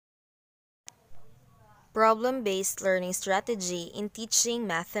Problem-based learning strategy in teaching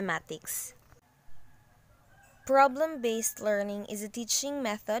mathematics. Problem-based learning is a teaching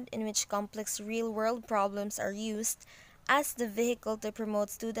method in which complex real-world problems are used as the vehicle to promote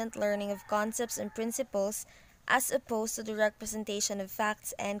student learning of concepts and principles as opposed to the representation of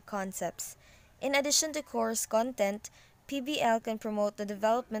facts and concepts. In addition to course content, PBL can promote the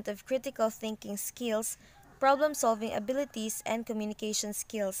development of critical thinking skills, problem-solving abilities, and communication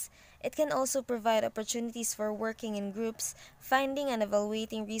skills. It can also provide opportunities for working in groups, finding and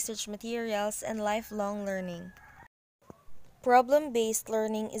evaluating research materials, and lifelong learning. Problem-based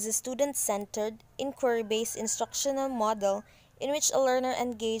learning is a student-centered, inquiry-based instructional model in which a learner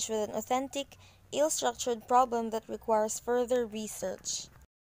engages with an authentic, ill-structured problem that requires further research.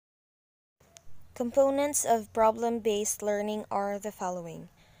 Components of problem-based learning are the following.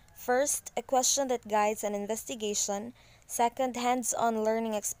 First, a question that guides an investigation. Second, hands-on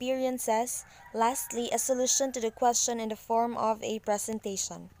learning experiences. Lastly, a solution to the question in the form of a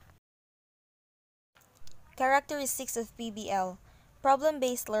presentation. Characteristics of PBL.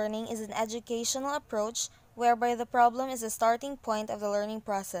 Problem-based learning is an educational approach whereby the problem is the starting point of the learning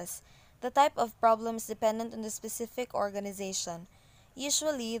process. The type of problem is dependent on the specific organization.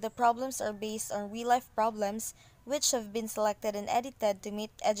 Usually, the problems are based on real-life problems which have been selected and edited to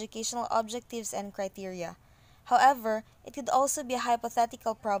meet educational objectives and criteria. However, it could also be a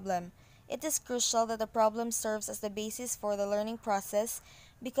hypothetical problem. It is crucial that the problem serves as the basis for the learning process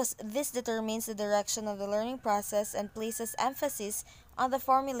because this determines the direction of the learning process and places emphasis on the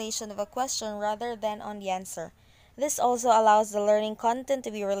formulation of a question rather than on the answer. This also allows the learning content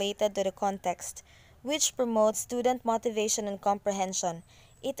to be related to the context, which promotes student motivation and comprehension.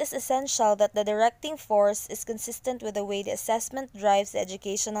 It is essential that the directing force is consistent with the way the assessment drives the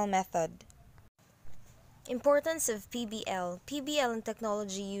educational method. Importance of PBL. PBL and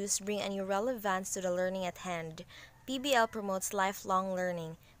technology use bring a new relevance to the learning at hand. PBL promotes lifelong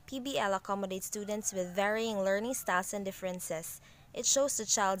learning. PBL accommodates students with varying learning styles and differences. It shows the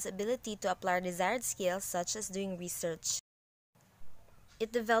child's ability to apply desired skills such as doing research.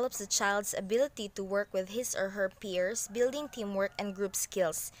 It develops the child's ability to work with his or her peers, building teamwork and group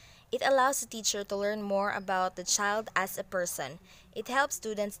skills. It allows the teacher to learn more about the child as a person. It helps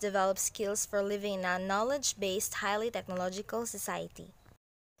students develop skills for living in a knowledge-based, highly technological society.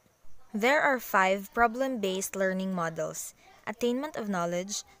 There are 5 problem-based learning models: attainment of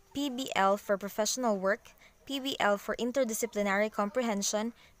knowledge, PBL for professional work, PBL for interdisciplinary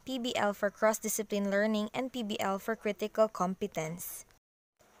comprehension, PBL for cross-discipline learning, and PBL for critical competence.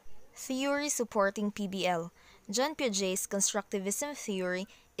 Theory supporting PBL. John Piaget's Constructivism Theory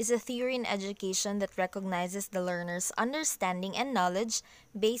is a theory in education that recognizes the learner's understanding and knowledge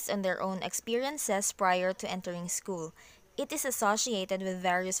based on their own experiences prior to entering school. It is associated with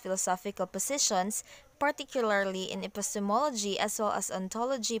various philosophical positions, particularly in epistemology as well as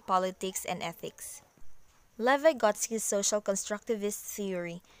ontology, politics, and ethics. Levi-Gotsky's Social Constructivist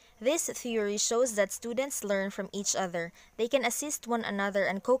Theory. This theory shows that students learn from each other. They can assist one another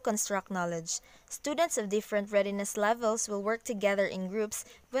and co-construct knowledge. Students of different readiness levels will work together in groups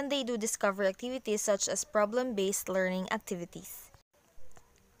when they do discovery activities such as problem-based learning activities.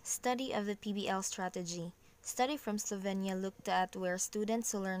 Study of the PBL strategy. Study from Slovenia looked at where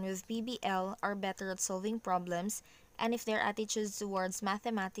students who learn with PBL are better at solving problems and if their attitudes towards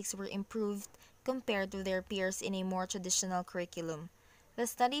mathematics were improved compared to their peers in a more traditional curriculum. The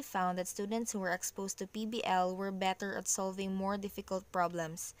study found that students who were exposed to PBL were better at solving more difficult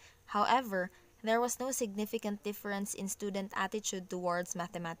problems. However, there was no significant difference in student attitude towards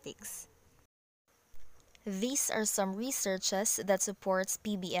mathematics. These are some researches that supports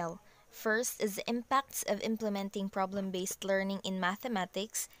PBL. First is the impacts of implementing problem-based learning in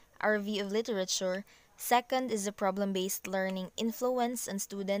mathematics, a review of literature. Second is the problem-based learning influence on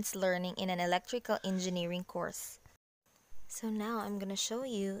students' learning in an electrical engineering course. So now I'm going to show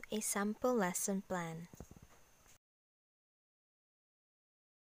you a sample lesson plan.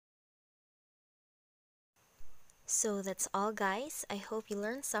 So that's all, guys. I hope you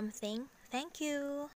learned something. Thank you!